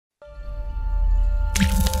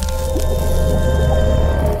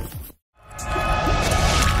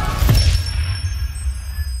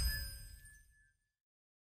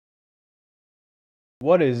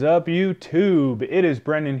What is up, YouTube? It is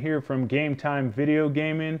Brendan here from Game Time Video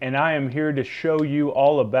Gaming, and I am here to show you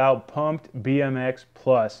all about Pumped BMX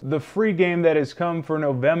Plus, the free game that has come for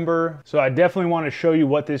November. So I definitely want to show you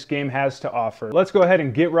what this game has to offer. Let's go ahead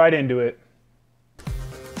and get right into it.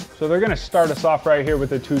 So they're going to start us off right here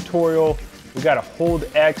with a tutorial. We got to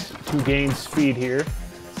hold X to gain speed here.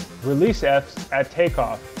 Release F at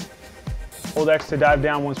takeoff. Hold X to dive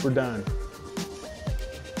down once we're done.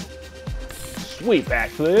 Sweet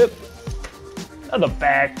backflip. Another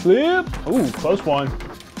backflip. Ooh, close one.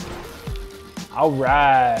 All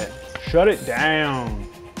right. Shut it down.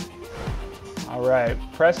 All right.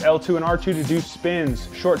 Press L2 and R2 to do spins.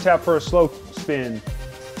 Short tap for a slow spin.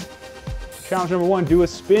 Challenge number 1, do a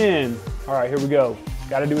spin. All right, here we go.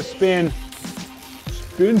 Got to do a spin.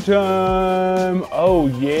 Spin time. Oh,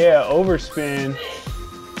 yeah. Overspin.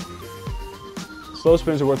 Slow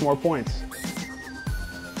spins are worth more points.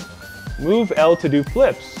 Move L to do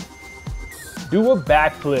flips. Do a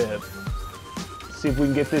backflip. See if we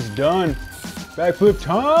can get this done. Backflip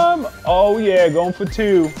time. Oh yeah, going for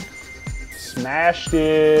 2. Smashed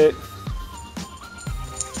it.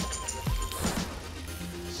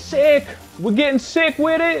 Sick. We're getting sick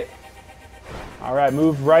with it. All right,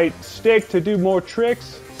 move right stick to do more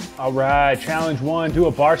tricks. All right, challenge 1, do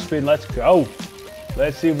a bar spin. Let's go.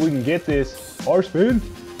 Let's see if we can get this. Bar spin.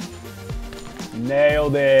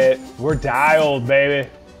 Nailed it. We're dialed, baby.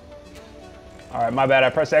 All right, my bad. I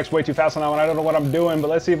pressed X way too fast on that one. I don't know what I'm doing, but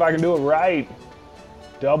let's see if I can do it right.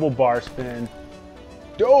 Double bar spin.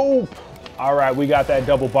 Dope. All right, we got that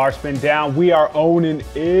double bar spin down. We are owning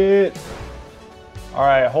it. All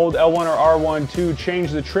right, hold L1 or R1 to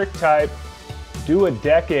change the trick type. Do a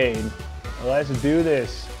decade. Let's do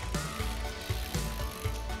this.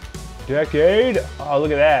 Decade. Oh,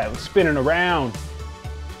 look at that. We're spinning around.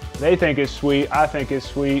 They think it's sweet, I think it's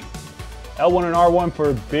sweet. L1 and R1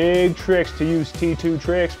 for big tricks, to use T2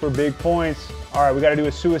 tricks for big points. All right, we gotta do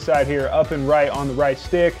a suicide here, up and right on the right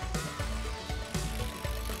stick.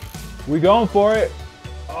 We going for it.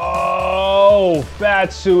 Oh,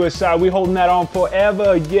 fat suicide. We holding that on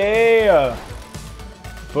forever, yeah.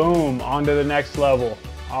 Boom, on to the next level.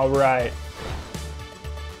 All right.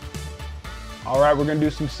 All right, we're gonna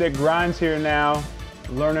do some sick grinds here now.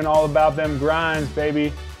 Learning all about them grinds,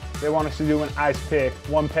 baby. They want us to do an ice pick,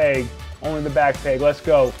 1 peg, only the back peg. Let's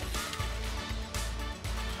go.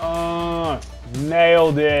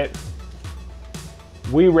 Nailed it.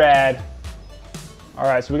 We rad. All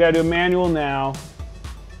right, so we gotta do a manual now.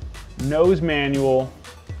 Nose manual,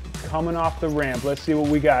 coming off the ramp. Let's see what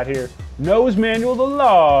we got here. Nose manual, the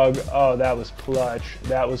log. Oh, that was clutch.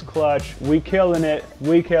 That was clutch. We killing it.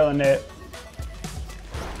 We killing it.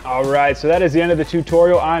 All right, so that is the end of the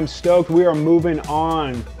tutorial. I'm stoked. We are moving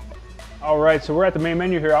on. All right, so we're at the main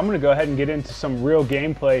menu here. I'm gonna go ahead and get into some real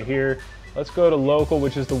gameplay here. Let's go to local,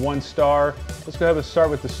 which is the 1 star. Let's go ahead and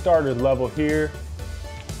start with the starter level here.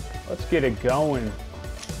 Let's get it going.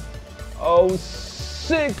 Oh,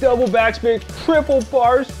 sick double backspin, triple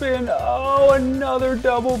bar spin. Oh, another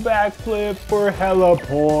double backflip for hella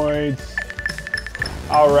points.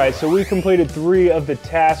 All right, so we completed 3 of the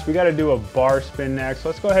tasks. We gotta do a bar spin next.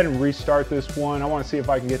 Let's go ahead and restart this one. I wanna see if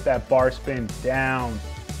I can get that bar spin down.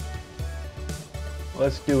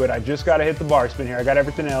 Let's do it. I just got to hit the bar spin here. I got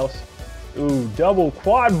everything else. Ooh, double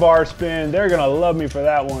quad bar spin. They're going to love me for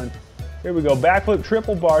that one. Here we go. Backflip,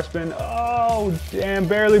 triple bar spin. Oh, damn.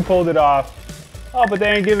 Barely pulled it off. Oh, but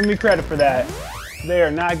they ain't giving me credit for that. They are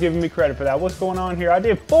not giving me credit for that. What's going on here? I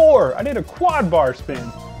did 4. I did a quad bar spin.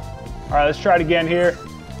 All right, let's try it again here.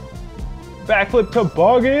 Backflip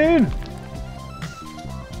toboggan.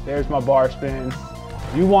 There's my bar spin.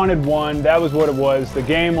 You wanted 1, that was what it was. The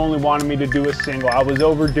game only wanted me to do a single. I was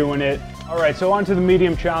overdoing it. All right, so on to the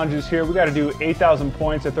medium challenges here. We gotta do 8,000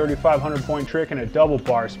 points, a 3,500 point trick, and a double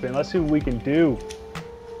bar spin. Let's see what we can do.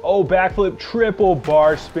 Oh, backflip, triple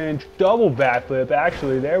bar spin, double backflip.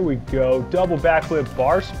 Actually, there we go. Double backflip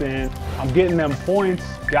bar spin. I'm getting them points,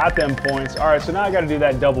 got them points. All right, so now I gotta do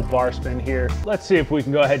that double bar spin here. Let's see if we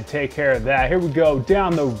can go ahead and take care of that. Here we go,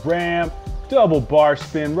 down the ramp. Double bar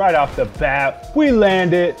spin right off the bat. We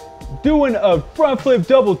land it. Doing a front flip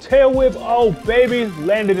double tail whip. Oh, baby.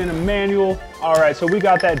 Landed in a manual. All right, so we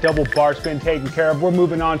got that double bar spin taken care of. We're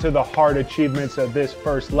moving on to the hard achievements of this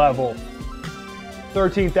first level.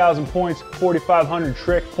 13,000 points, 4,500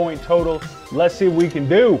 trick point total. Let's see what we can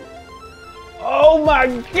do. Oh my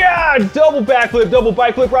God, double backflip, double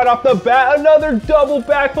bike flip right off the bat. Another double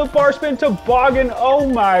backflip bar spin toboggan. Oh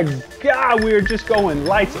my God, we are just going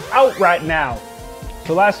lights out right now.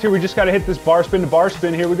 So last here, we just got to hit this bar spin to bar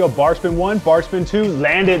spin. Here we go. Bar spin 1, bar spin 2,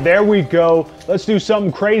 land it. There we go. Let's do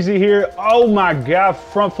something crazy here. Oh my God,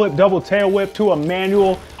 front flip double tail whip to a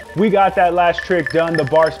manual. We got that last trick done, the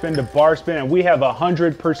bar spin to bar spin, and we have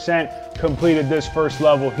 100% completed this first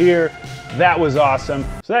level here. That was awesome.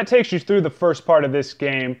 So that takes you through the first part of this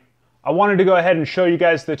game. I wanted to go ahead and show you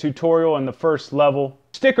guys the tutorial in the first level.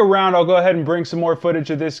 Stick around, I'll go ahead and bring some more footage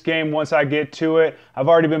of this game once I get to it. I've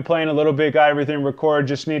already been playing a little bit, got everything recorded,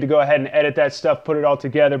 just need to go ahead and edit that stuff, put it all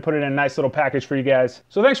together, put it in a nice little package for you guys.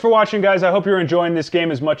 So thanks for watching, guys. I hope you're enjoying this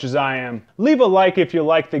game as much as I am. Leave a like if you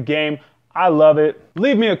like the game. I love it.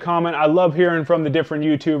 Leave me a comment. I love hearing from the different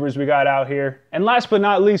YouTubers we got out here. And last but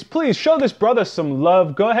not least, please show this brother some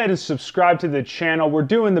love. Go ahead and subscribe to the channel. We're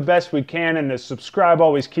doing the best we can, and the subscribe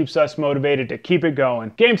always keeps us motivated to keep it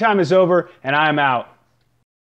going. Game time is over, and I'm out.